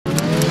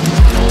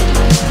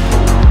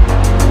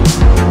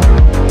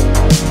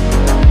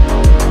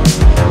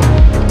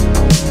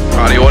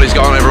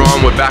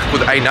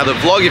another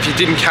vlog. If you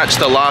didn't catch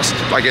the last,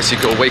 I guess you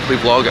call weekly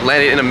vlog, it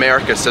landed in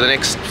America, so the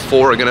next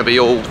 4 are going to be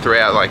all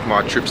throughout like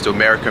my trips to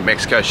America and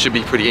Mexico. Should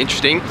be pretty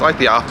interesting. It's like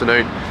the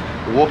afternoon.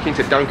 We're walking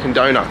to Dunkin'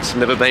 Donuts.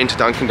 Never been to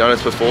Dunkin'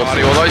 Donuts before.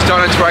 Well, those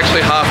donuts were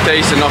actually half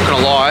decent, not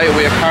gonna lie.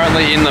 We are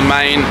currently in the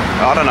main,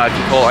 I don't know if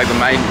you call it like the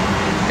main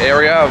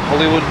area of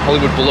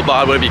Hollywood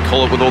Boulevard, whatever you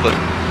call it, with all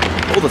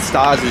the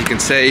stars, as you can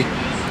see.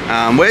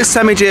 Where's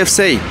Sammy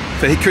GFC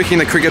for kicking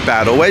the cricket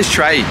bat? Or where's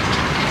Trade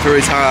for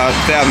his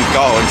 1000th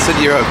goal? Instead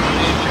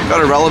you've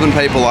got irrelevant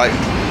people like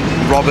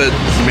Robert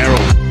Merrill.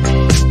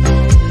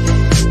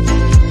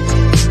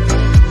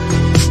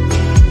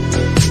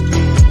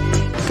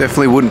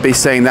 Definitely wouldn't be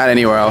seeing that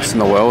anywhere else in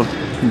the world.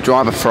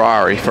 Drive a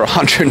Ferrari for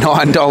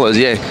 $109,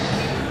 yeah.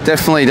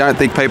 Definitely don't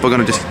think people are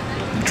gonna just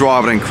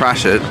drive it and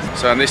crash it.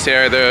 So in this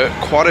area, there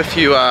are quite a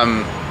few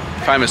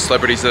famous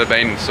celebrities that have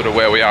been sort of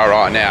where we are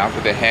right now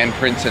with their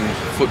handprints and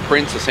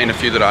footprints. I've seen a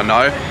few that I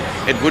know.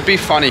 It would be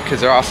funny because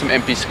there are some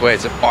empty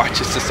squares if I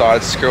just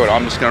decided, screw it,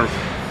 I'm just gonna,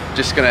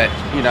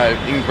 you know,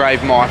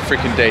 engrave my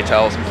freaking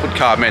details and put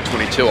Cardman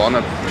 22 on.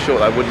 I'm sure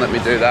they wouldn't let me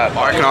do that.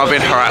 I reckon I've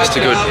been harassed a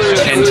good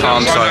 10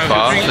 times so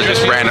far for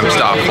just random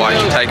stuff, like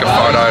take a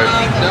photo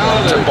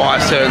to buy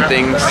certain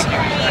things.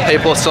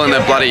 People are selling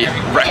their bloody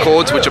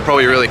records, which are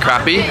probably really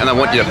crappy, and they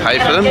want you to pay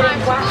for them.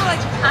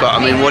 But I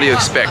mean, what do you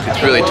expect?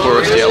 It's really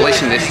touristy. At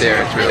least in this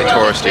area, it's really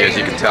touristy, as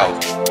you can tell.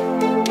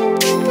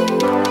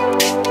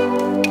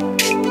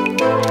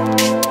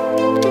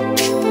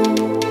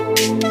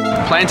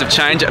 Plans have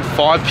changed. At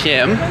 5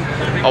 PM,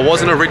 I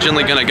wasn't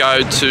originally going to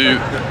go to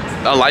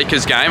a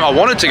Lakers game. I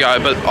wanted to go,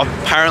 but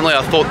apparently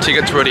I thought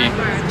tickets were already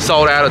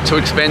sold out or too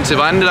expensive.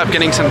 I ended up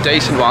getting some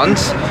decent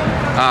ones.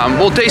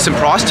 Well, decent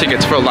price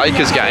tickets for a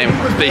Lakers game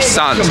with these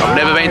Suns. I've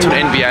never been to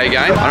an NBA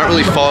game. I don't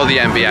really follow the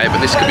NBA, but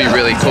this could be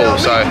really cool.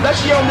 So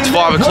it's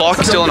 5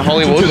 o'clock, still in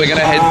Hollywood. We're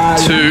gonna head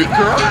to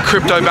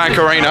Crypto Bank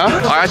Arena.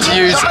 I had to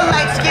use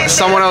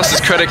someone else's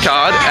credit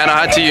card and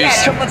I had to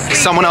use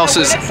someone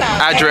else's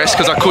address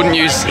because I couldn't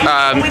use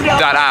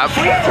that app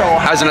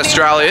as an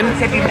Australian.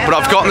 But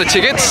I've gotten the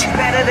tickets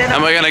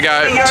and we're gonna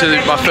go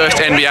to my first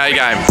NBA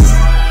game.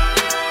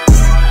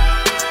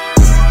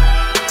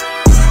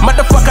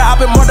 Motherfucker, I've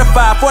been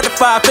mortified,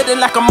 45, feeling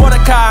like a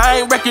Mordecai.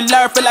 I ain't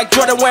regular, feel like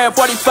Jordan wearing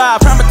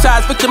 45.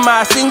 Traumatized,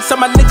 victimized, seen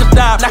some of my niggas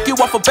die. Knock you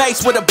off a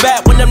base with a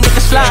bat when them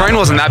niggas slide. The train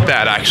wasn't that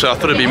bad actually, I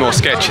thought it'd be more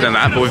sketchy than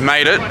that, but we've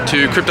made it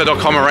to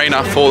Crypto.com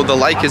Arena for the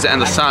Lakers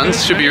and the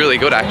Suns. Should be really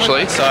good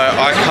actually. So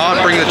I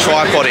can't bring the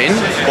tripod in,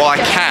 well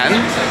I can,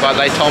 but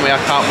they told me I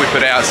can't whip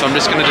it out, so I'm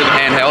just gonna do the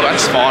handheld.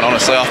 That's fine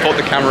honestly, I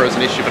thought the camera was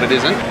an issue, but it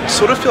isn't. I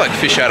sort of feel like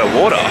fish out of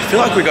water. I feel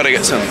like we gotta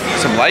get some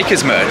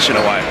Lakers merch in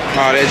a way.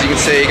 Alright, as you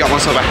can see, got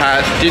myself a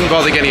hat. Didn't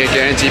bother getting a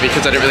Guernsey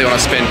because I didn't really want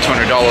to spend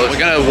 $200. We're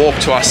going to walk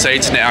to our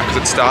seats now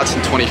because it starts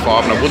in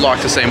 25 and I would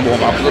like to see them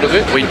warm up a little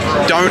bit. We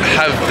don't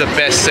have the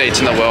best seats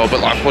in the world, but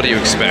like, what do you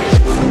expect?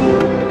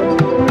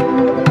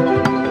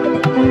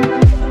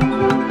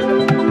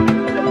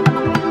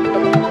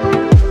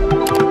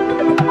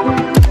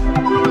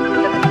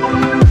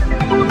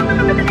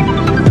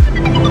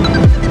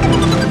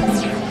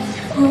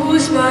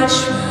 Who's my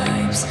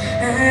stripes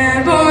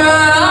and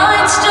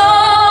bright stars?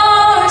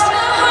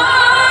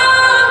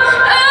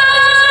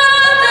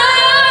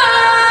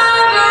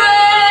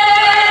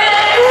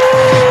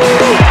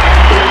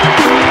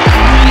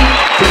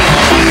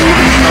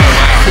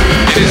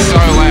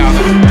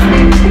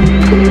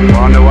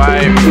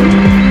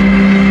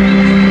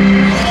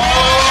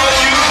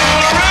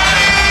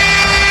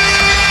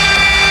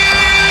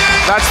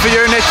 That's for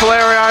you, Nick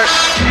Valerio.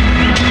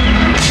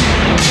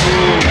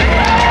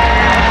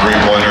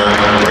 Three-pointer,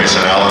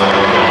 Grayson Allen.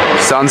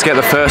 Suns get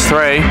the first 3.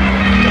 Oh,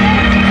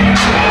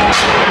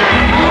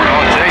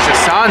 geez,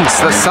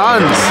 the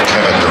Suns.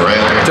 Kevin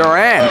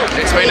Durant.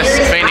 It's been a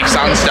Phoenix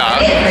Suns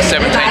start,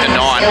 17-9.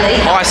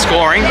 High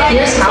scoring, but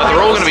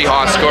they're all going to be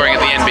high scoring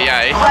at the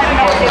NBA.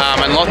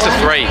 And lots of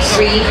threes.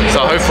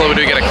 So hopefully we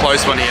do get a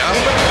close one here.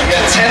 You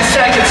got 10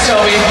 seconds,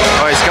 Toby.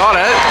 Oh, he's got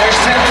it.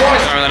 There's 10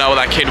 points. I don't really know what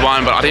that kid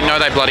won, but I didn't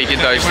know they bloody did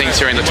those things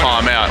during the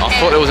timeout. I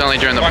thought it was only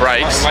during the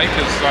breaks,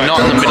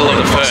 not in the middle of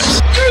the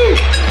first.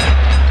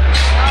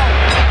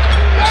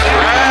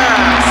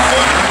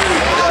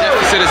 The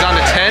deficit is under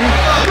 10.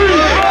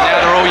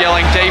 Now they're all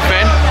yelling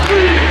defense.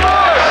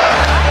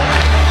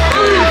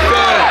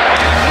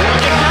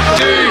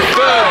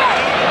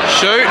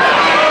 Shoot.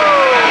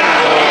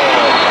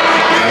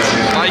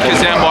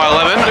 Lakers down by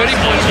 11, but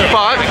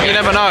you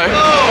never know.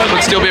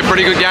 Could still be a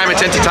pretty good game.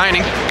 It's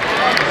entertaining.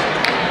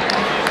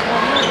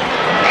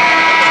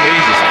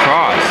 Jesus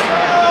Christ.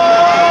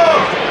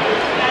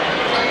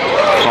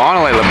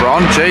 Finally,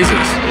 LeBron.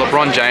 Jesus.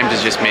 LeBron James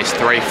has just missed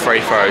 3 free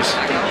throws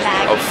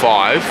of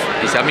 5.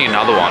 He's having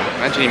another one.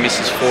 Imagine he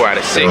misses 4 out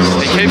of 6.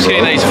 He keeps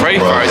getting these free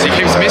throws. He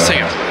keeps missing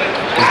them.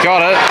 He's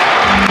got it.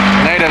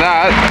 Needed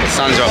that. The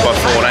Suns are up by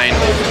 14.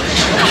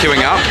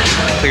 Queuing up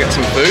to get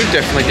some food.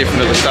 Definitely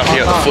different to the stuff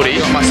here at the footy.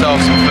 Got myself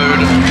some food.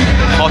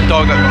 Hot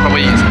dog that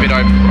probably is a bit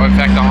over. In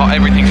fact,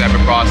 everything's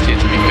overpriced here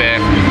to be fair.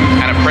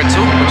 And a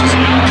pretzel, which is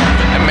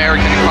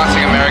American,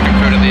 classic American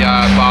food at the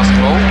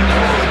basketball.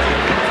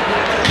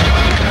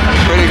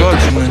 Pretty good.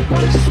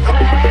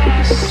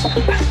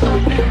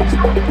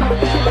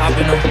 I've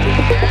been on.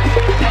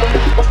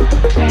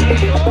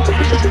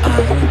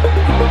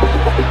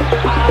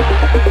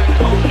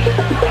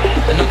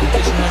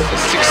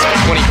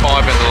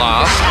 6:25 in the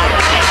last.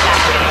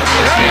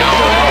 It's now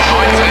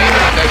 19.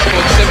 They've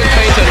scored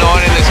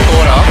 17-9 in this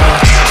quarter.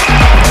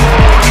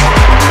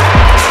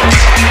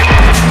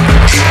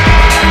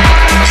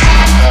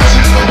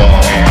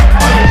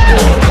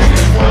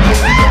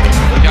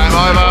 Game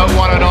over,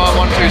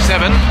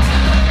 109-127.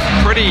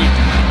 Pretty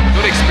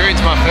good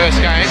experience my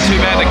first game. Too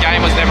bad the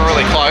game was never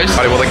really close.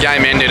 Well, the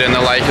game ended and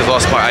the Lakers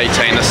lost by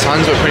 18. The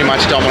Suns were pretty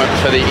much dominant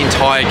for the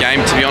entire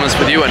game, to be honest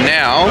with you. And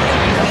now,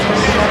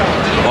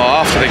 well,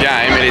 after the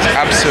game, it is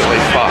absolutely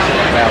fucked.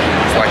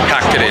 Like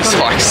packed it is,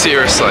 like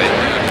seriously.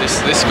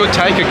 This could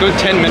take a good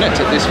 10 minutes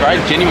at this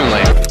rate,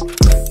 genuinely.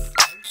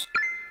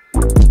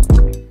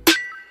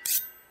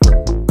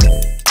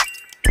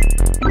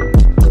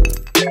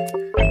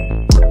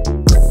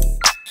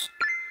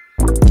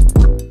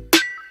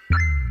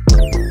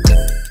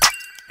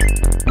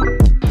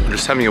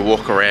 Having a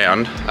walk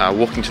around,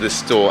 walking to this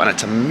store, and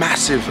it's a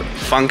massive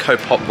Funko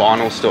Pop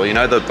vinyl store. You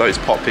know those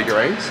pop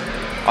figurines?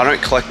 I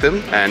don't collect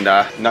them, and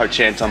no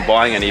chance I'm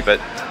buying any, but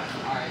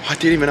I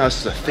didn't even know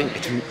this was a thing.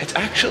 It's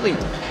actually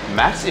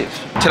massive.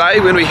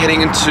 Today we're going to be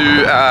heading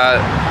into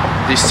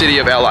the city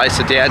of LA,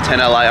 so downtown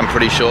LA I'm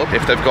pretty sure,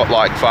 if they've got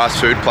like fast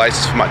food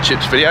places for my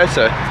chips video,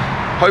 so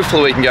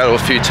hopefully we can go to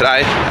a few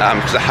today,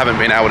 because I haven't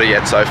been able to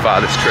yet so far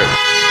this trip.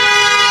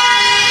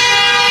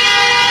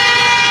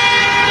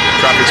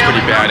 Traffic's pretty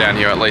bad down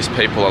here, at least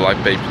people are like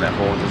beeping their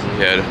horns as you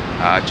heard.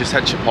 Just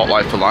had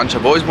Chipotle for lunch.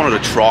 I've always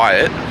wanted to try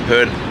it.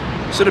 Heard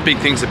sort of big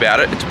things about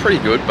it. It's pretty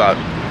good, but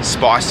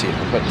spicy.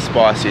 I've got the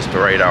spiciest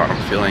burrito and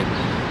I'm feeling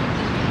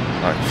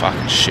like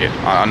fucking shit.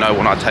 I know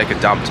when I take a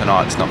dump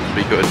tonight, it's not gonna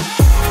be good.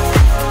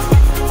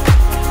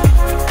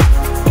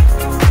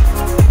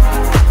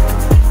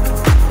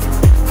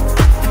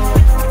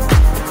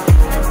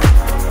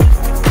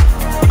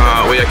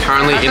 We are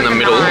currently in the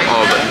middle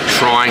of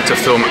trying to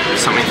film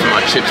something for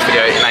my chips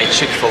video in a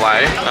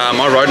Chick-fil-A.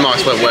 My road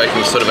marks weren't working,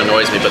 which sort of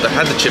annoys me, but they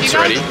had the chips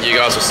already. You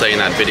guys will see in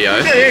that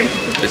video.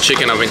 The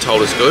chicken I've been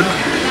told is good.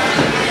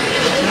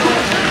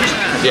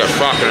 Yeah,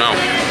 fucking hell.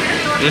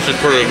 This is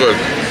pretty good.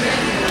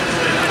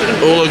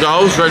 All the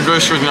goals, Red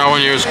Rooster is nowhere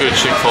near as good as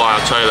Chick-fil-A,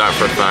 I'll tell you that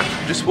for a fact.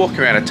 Just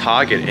walking around a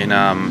Target in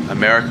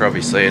America,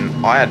 obviously,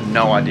 and I had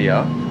no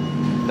idea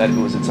that it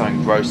was its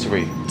own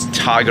grocery. It's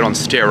Target on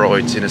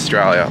steroids in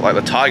Australia. Like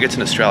the Targets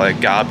in Australia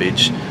are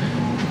garbage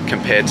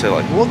compared to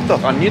like, what the,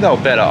 I knew they were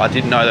better. I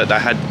didn't know that they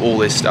had all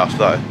this stuff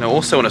though. Now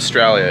also in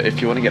Australia, if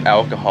you want to get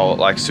alcohol at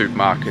like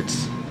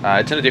supermarkets,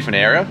 it's in a different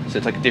area, so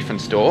it's like a different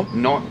store,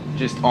 not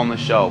just on the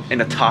shelf, in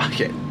a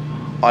Target.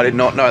 I did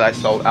not know they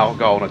sold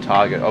alcohol in a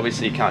Target.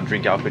 Obviously you can't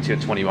drink alcohol until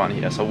you're 21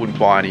 here, so I wouldn't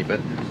buy any, but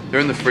they're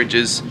in the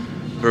fridges.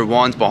 There are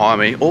wines behind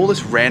me, all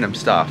this random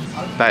stuff.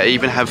 They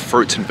even have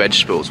fruits and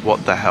vegetables,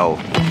 what the hell?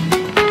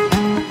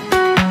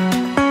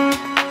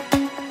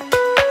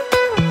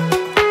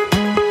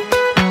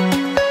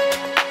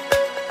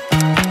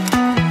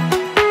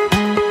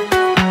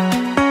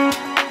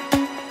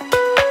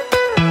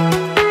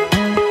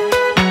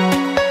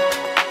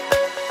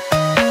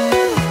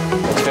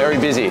 It's very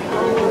busy.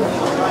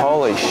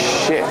 Holy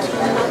shit. I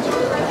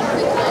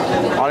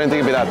didn't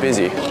think it'd be that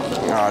busy.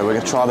 Alright, we're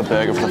gonna try the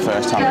burger for the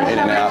first time. In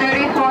and out.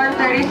 34 and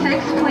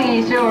 36,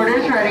 please. Your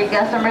order's ready.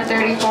 Guest number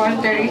 34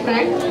 and 36.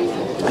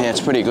 Yeah, it's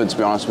pretty good to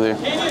be honest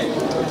with you.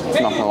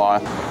 Not gonna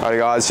lie. Alright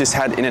guys, just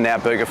had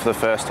In-N-Out burger for the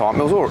first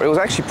time. It was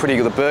actually pretty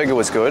good. The burger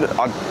was good.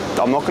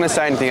 I'm not gonna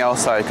say anything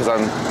else though, because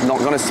I'm not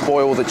gonna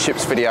spoil the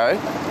chips video.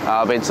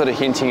 I've been sort of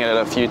hinting at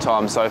it a few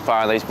times so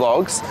far in these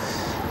vlogs.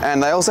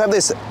 And they also have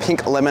this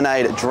pink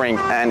lemonade drink,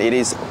 and it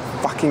is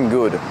fucking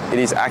good. It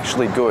is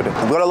actually good.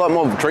 We've got a lot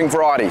more drink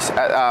varieties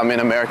at, in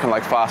American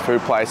like fast food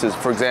places.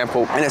 For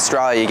example, in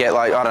Australia you get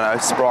like, I don't know,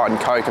 Sprite and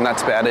Coke and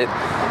that's about it.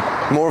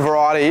 More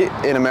variety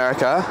in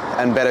America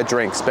and better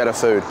drinks, better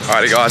food.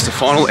 Alrighty guys, the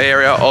final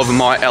area of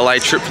my LA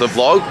trip for the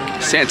vlog.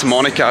 Santa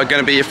Monica,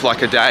 gonna be here for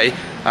like a day.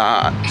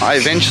 I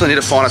eventually need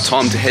to find a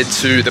time to head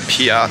to the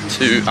pier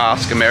to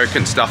ask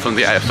American stuff on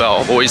the AFL.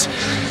 I've always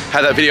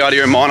had that video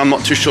idea in mind. I'm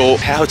not too sure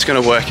how it's going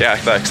to work out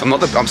though,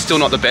 because I'm still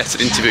not the best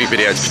at interviewing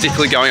videos,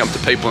 particularly going up to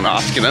people and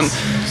asking them.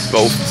 But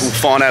we'll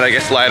find out, I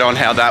guess, later on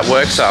how that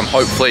works.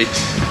 Hopefully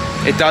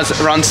it does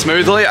run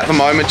smoothly. At the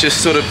moment,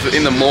 just sort of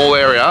in the mall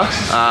area.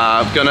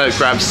 I'm gonna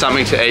grab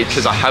something to eat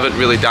because I haven't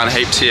really done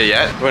heaps here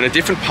yet. We're in a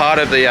different part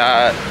of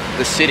the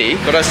city.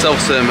 Got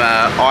ourselves some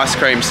ice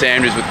cream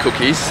sandwiches with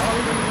cookies.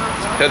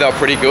 Heard they were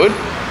pretty good.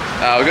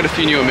 We've got a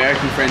few new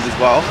American friends as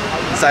well.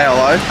 Say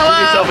hello. Hello.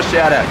 Give yourself a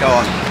shout out. Go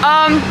on.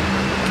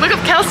 Look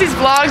up Kelsey's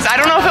vlogs. I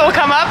don't know if it will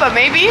come up, but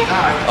maybe.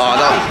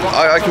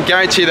 I can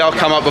guarantee they'll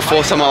come up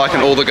before someone like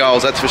an All the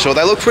Girls, that's for sure.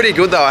 They look pretty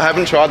good though. I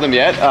haven't tried them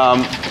yet.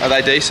 Are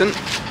they decent?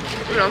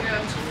 No.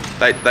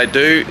 They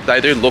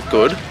do look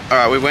good. All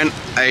right, we went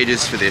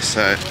ages for this,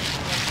 so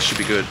it should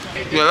be good.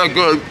 Yeah, they're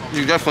good.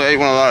 You definitely eat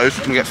one of those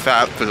and get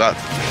fat for that,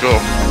 for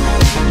sure.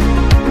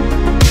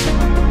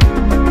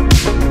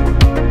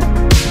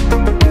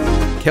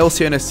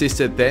 Kelsey and her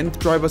sister then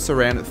drove us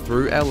around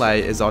through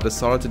LA as I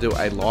decided to do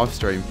a live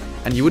stream,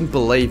 and you wouldn't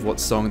believe what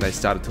song they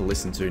started to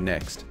listen to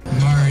next.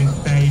 Moan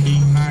baby,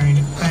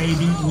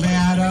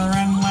 louder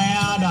and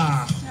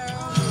louder.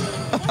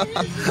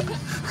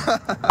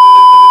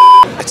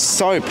 It's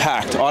so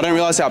packed. I didn't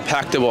realize how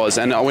packed it was,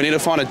 and we need to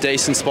find a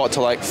decent spot to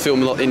like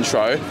film the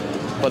intro,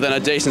 but then a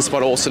decent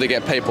spot also to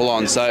get people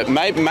on. So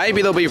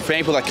maybe there'll be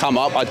people that come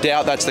up. I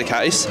doubt that's the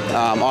case.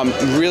 I'm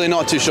really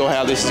not too sure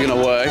how this is going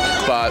to work,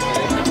 but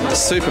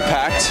super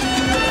packed,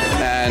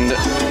 and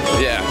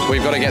yeah,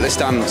 we've got to get this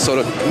done sort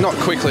of not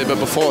quickly, but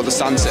before the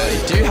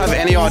sunset. Do you have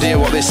any idea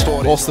what this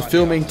sport is? Whilst the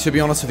filming, to be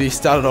honest with you,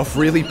 started off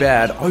really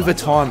bad, over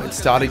time it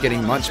started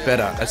getting much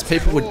better as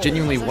people were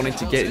genuinely wanting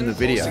to get in the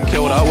video.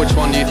 Kilda, which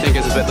one do you think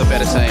is the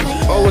better team?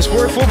 Oh, it's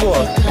sport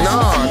football.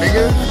 Nah,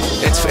 nigga.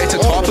 It's a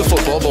type of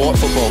football, but what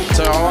football?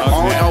 So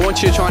I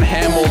want you to try and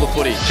handball the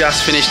footy.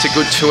 Just finished a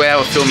good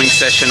 2-hour filming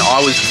session.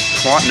 I was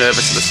quite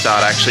nervous at the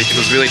start actually, because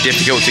it was really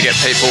difficult to get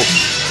people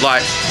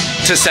like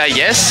to say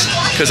yes,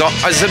 because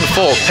as I said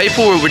before,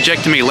 people were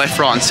rejecting me left,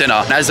 right and centre.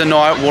 And as the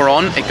night wore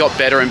on, it got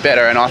better and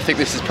better, and I think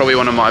this is probably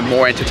one of my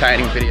more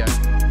entertaining videos.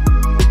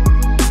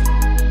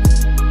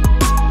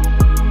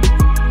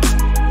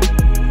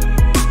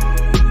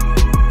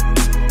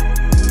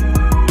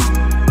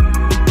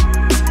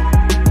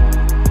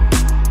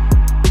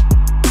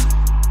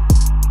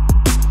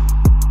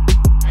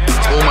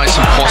 It's almost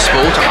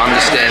impossible to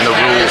understand the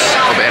rules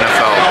of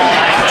NFL.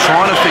 I'm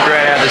trying to figure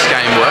out how this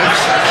game works,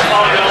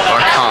 but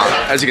I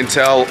can't. As you can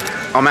tell,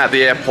 I'm at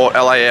the airport,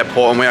 LA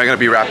airport, and we are going to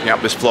be wrapping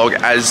up this vlog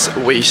as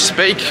we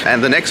speak.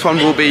 And the next one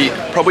will be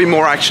probably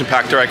more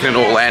action-packed, I reckon, in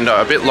Orlando.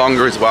 A bit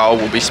longer as well,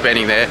 we'll be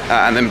spending there.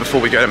 And then before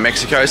we go to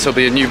Mexico, so it'll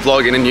be a new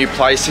vlog in a new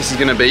place. This is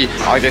going to be,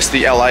 I guess,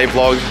 the LA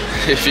vlog,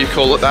 if you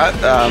call it that.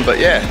 But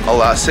yeah,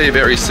 I'll see you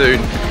very soon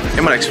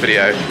in my next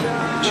video.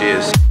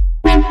 Cheers.